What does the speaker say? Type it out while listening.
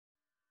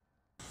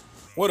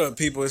What up,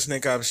 people? It's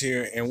Nickopz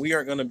here, and we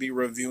are going to be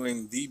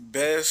reviewing the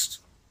best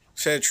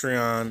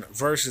Cetrion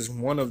versus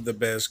one of the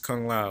best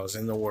Kung Laos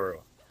in the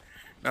world.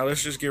 Now,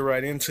 let's just get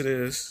right into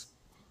this.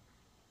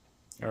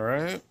 All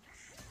right.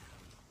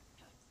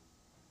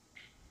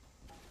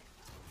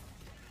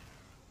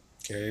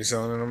 Okay,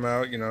 zoning them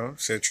out,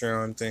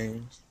 Cetrion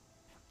things.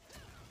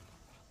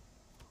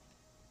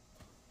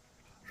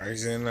 All right,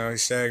 he's in now.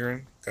 He's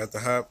staggering. Got the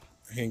hop.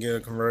 He didn't get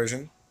a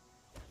conversion.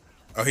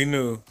 Oh, he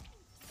knew.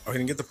 Oh, he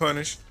didn't get the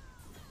punish.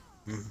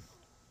 Mm.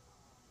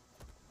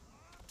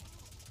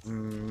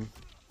 Mm.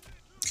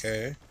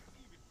 Okay.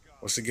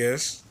 What's the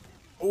guess?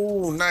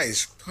 Oh,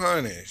 nice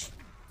punish.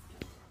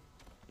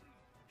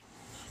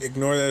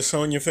 Ignore that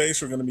Sonya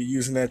face. We're going to be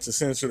using that to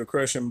censor the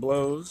crushing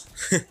blows.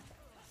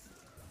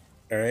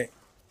 All right.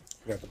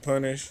 Got the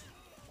punish.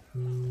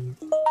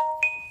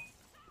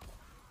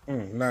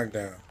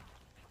 Knockdown.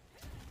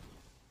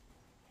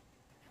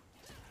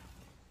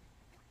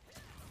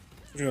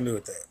 What you going to do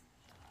with that?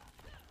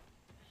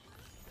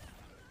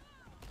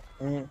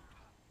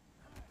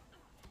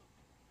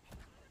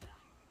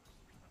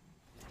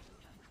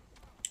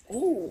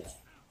 Ooh.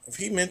 If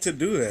he meant to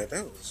do that,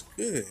 that was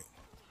good.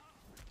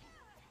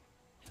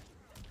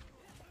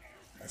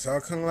 That's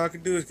all Kung Lao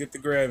could do is get the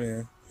grab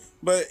in.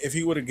 But if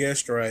he would have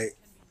guessed right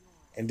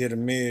and did a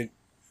mid,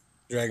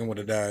 Dragon would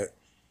have died.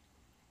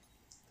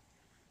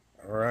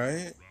 All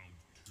right.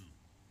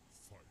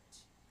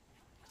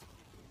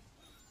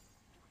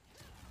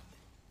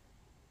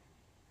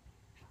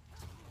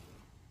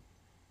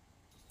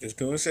 Just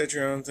doing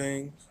Cetrion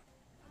things.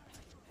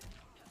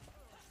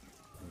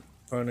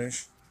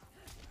 Punish.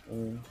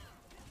 Ooh,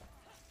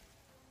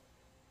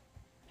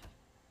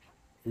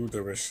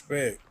 the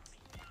respect.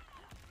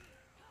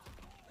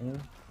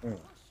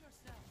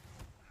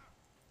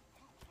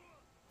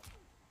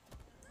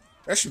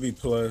 That should be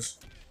plus.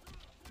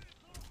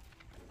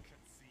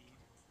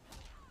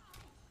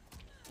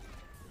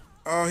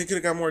 Oh, he could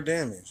have got more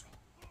damage.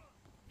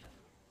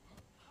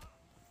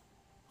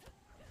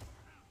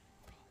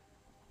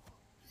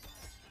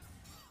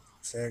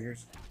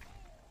 Staggers.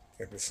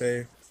 Kept it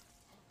safe.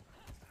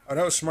 Oh,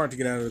 that was smart to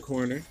get out of the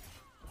corner.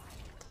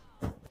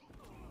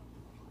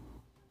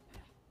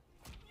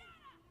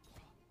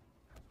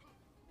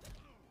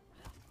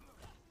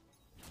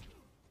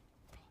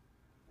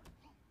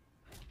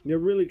 They're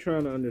really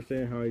trying to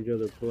understand how each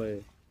other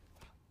play.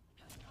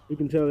 You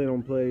can tell they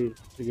don't play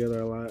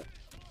together a lot.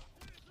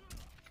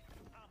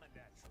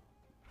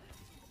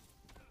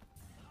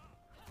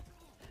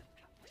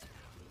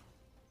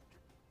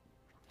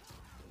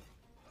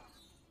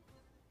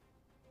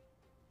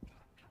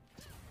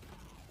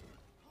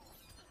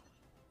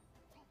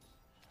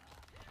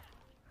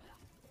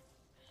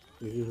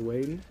 He's just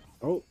waiting.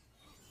 Oh.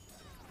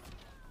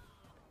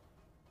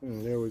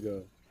 There we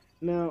go.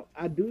 Now,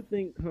 I do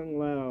think Kung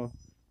Lao,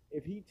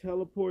 if he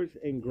teleports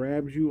and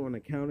grabs you on a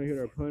counter hit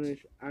or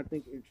punish, I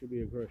think it should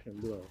be a crushing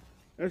blow.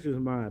 That's just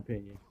my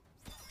opinion.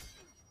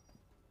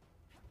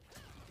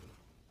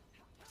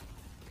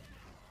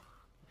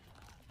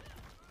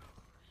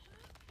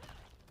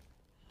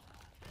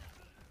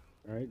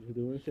 Alright, just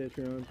doing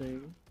Cetrion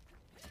thing.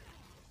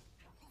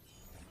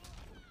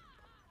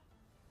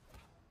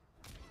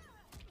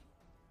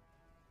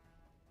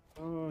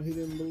 Oh, he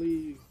didn't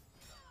believe.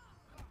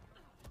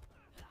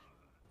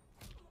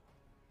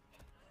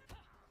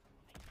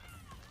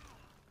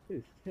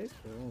 His techs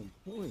are on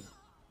point.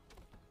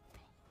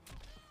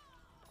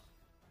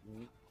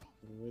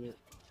 With it.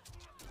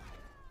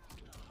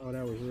 Oh,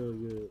 that was really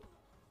good.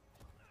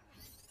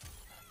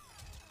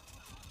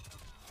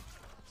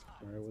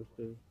 Alright, what's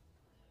this?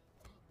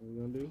 What we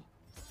gonna do?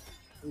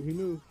 Oh, he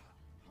knew.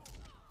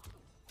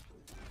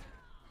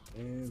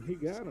 And he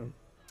got him.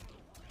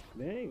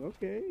 Dang,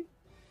 okay.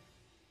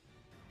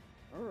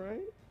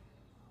 Alright.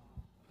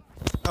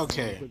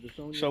 Okay,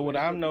 so what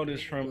I've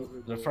noticed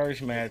from the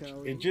first match,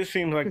 it just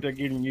seems like they're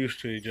getting used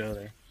to each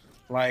other.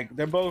 Like,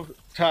 they're both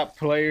top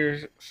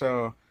players,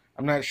 so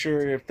I'm not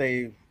sure if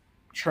they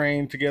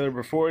trained together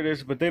before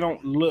this, but they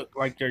don't look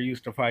like they're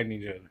used to fighting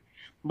each other.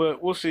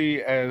 But we'll see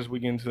as we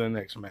get into the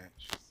next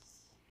match.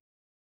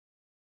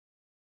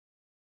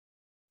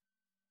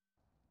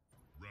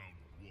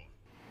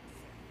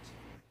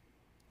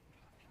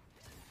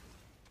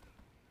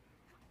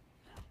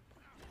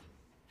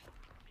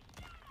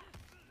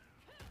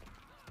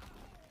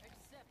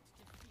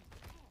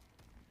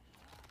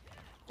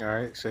 All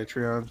right,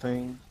 Cetrion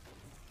thing.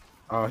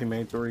 Oh, he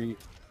made 3.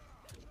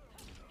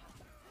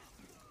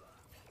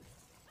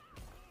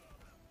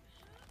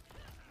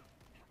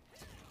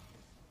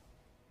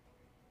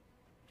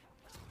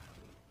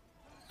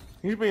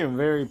 He's being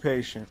very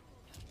patient.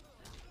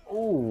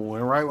 Ooh,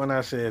 and right when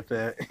I said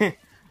that.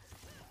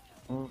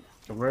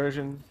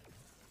 Conversion.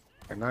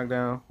 Or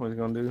knockdown. What's he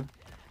gonna do?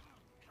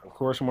 Of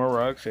course, more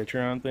rocks.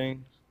 Cetrion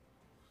things.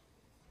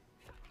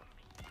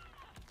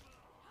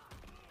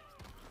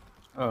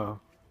 Oh.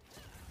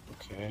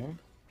 Okay.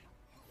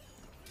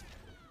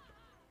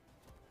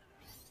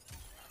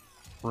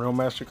 Real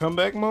master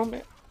comeback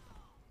moment.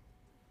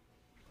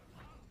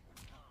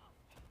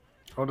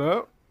 Hold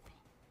up.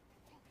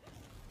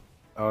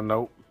 Oh,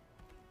 nope.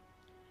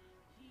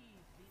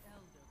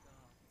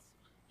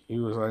 He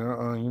was like,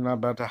 you're not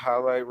about to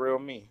highlight real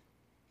me.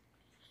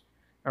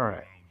 All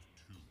right.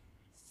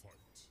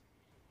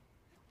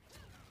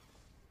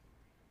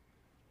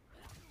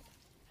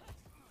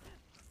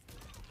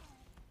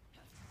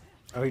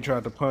 Oh, he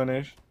tried to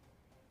punish.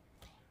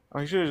 Oh,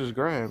 he should have just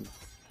grabbed.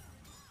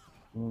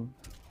 Mm.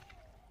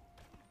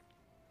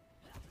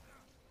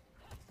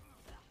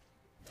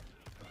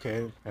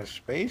 Okay, that's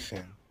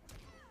spacing.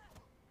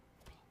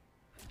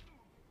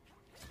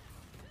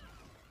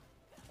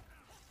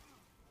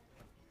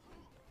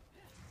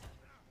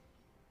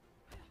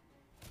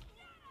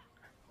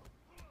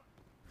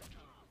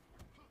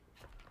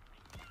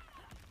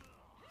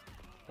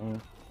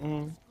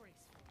 Mm.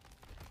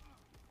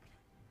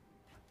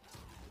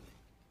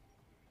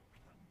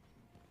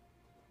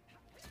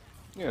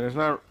 Yeah, there's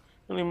not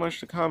really much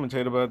to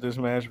commentate about this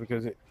match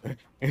because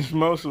it's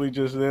mostly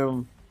just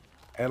them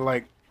at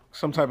like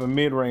some type of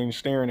mid-range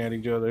staring at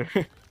each other.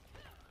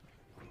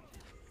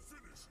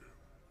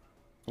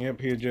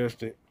 Yep, he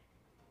adjusted.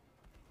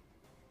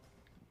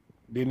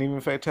 Didn't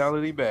even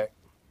fatality back.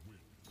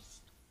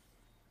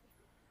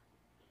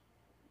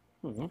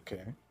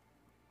 Okay.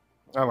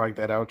 I like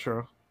that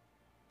outro.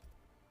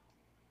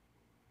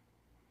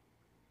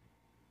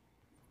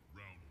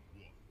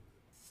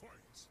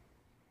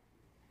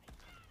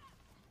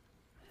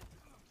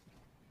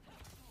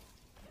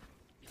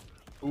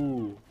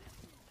 Ooh.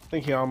 I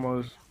think he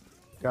almost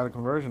got a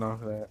conversion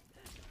off of that.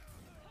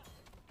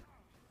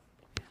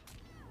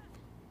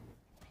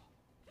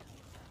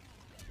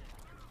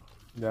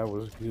 That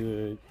was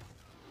good.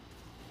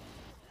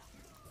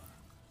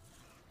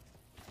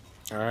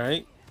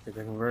 Alright. Get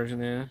the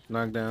conversion in.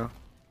 Knockdown.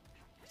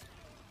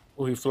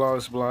 Oh, he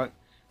flawless block.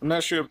 I'm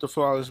not sure if the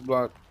flawless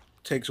block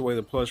takes away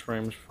the plus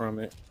frames from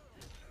it.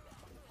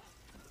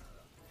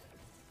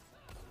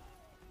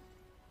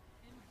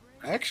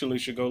 I actually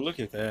should go look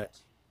at that.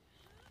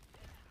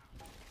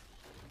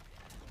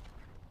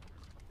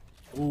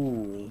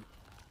 Ooh.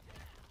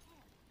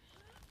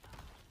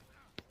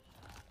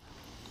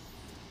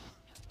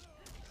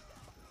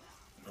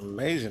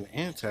 Amazing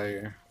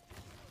anti-air.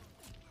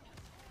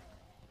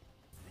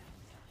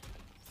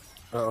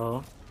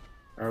 Uh-oh.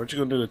 Alright, what you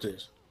gonna do with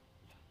this?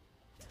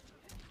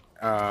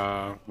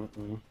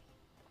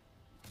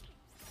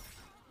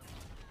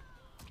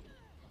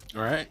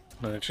 Alright,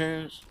 another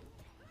chance.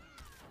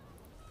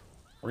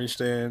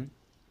 Restand.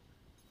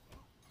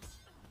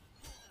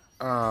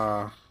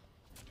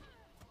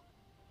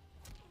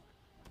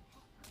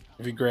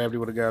 If he grabbed, he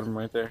would have got him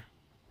right there.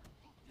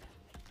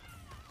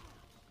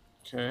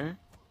 Okay.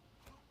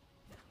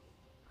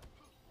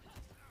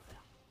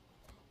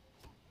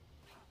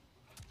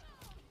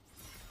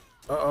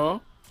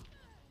 Uh-oh.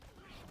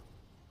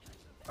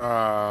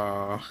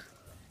 I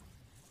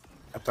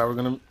thought we were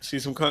gonna see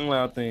some Kung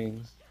Lao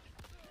things.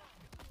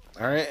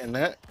 Alright, and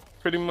that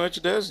pretty much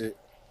does it.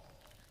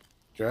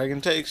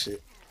 Dragon takes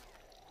it.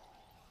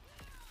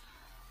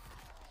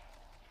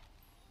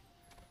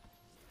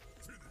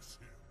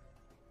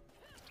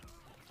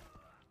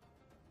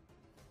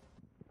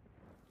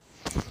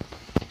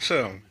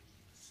 So,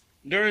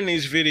 during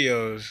these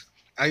videos,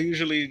 I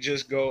usually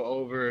just go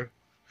over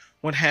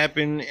what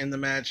happened in the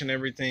match and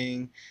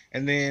everything,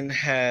 and then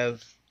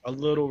have a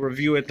little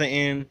review at the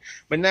end.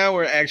 But now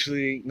we're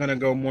actually going to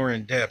go more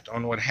in depth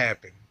on what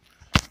happened.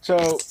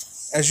 So,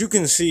 as you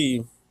can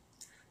see,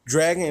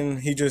 Dragon,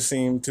 he just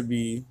seemed to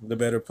be the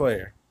better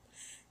player.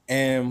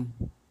 And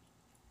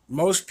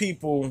most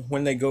people,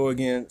 when they go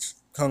against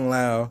Kung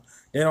Lao,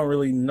 they don't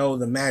really know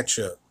the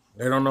matchup.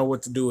 They don't know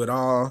what to do at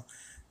all.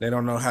 They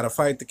don't know how to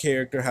fight the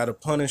character, how to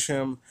punish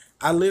him.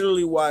 I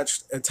literally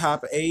watched a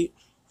top 8.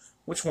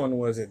 Which one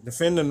was it?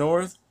 Defend the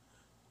North.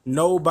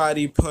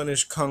 Nobody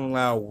punished Kung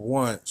Lao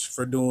once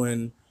for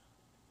doing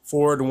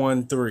forward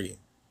 1-3.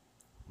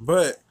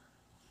 But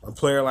a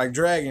player like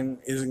Dragon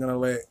isn't going to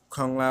let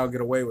Kung Lao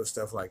get away with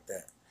stuff like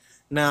that.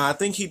 Now, I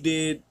think he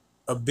did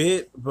a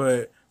bit,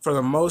 but for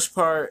the most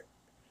part,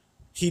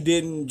 he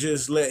didn't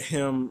just let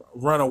him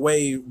run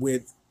away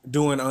with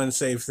doing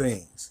unsafe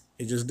things.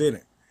 He just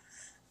didn't.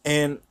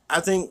 And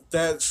I think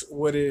that's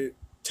what it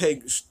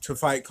takes to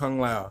fight Kung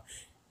Lao.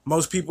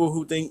 Most people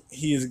who think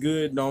he is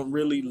good don't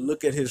really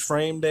look at his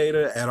frame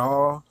data at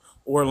all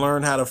or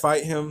learn how to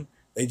fight him.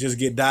 They just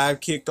get dive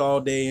kicked all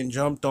day and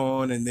jumped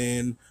on and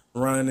then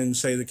run and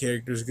say the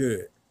character's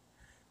good.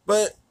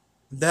 But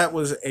that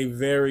was a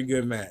very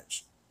good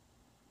match.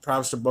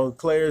 Props to both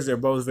players. They're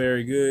both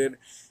very good.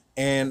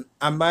 And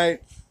I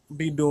might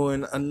be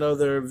doing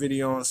another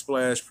video on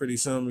Splash pretty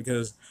soon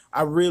because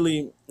I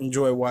really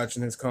enjoy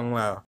watching his Kung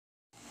Lao.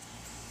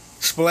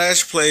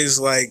 Splash plays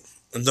like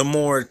the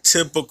more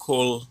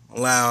typical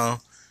Lao.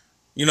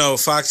 You know,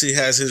 Foxy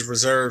has his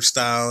reserve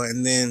style,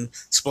 and then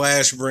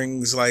Splash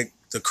brings like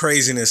the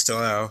craziness to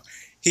Lao.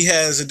 He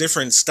has a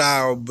different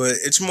style, but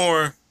it's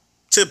more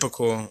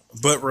typical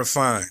but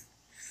refined.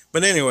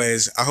 But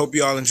anyways, I hope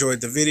you all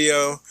enjoyed the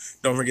video.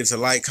 Don't forget to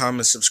like,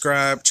 comment,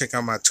 subscribe. Check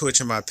out my Twitch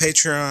and my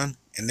Patreon.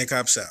 And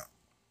Nickopz out.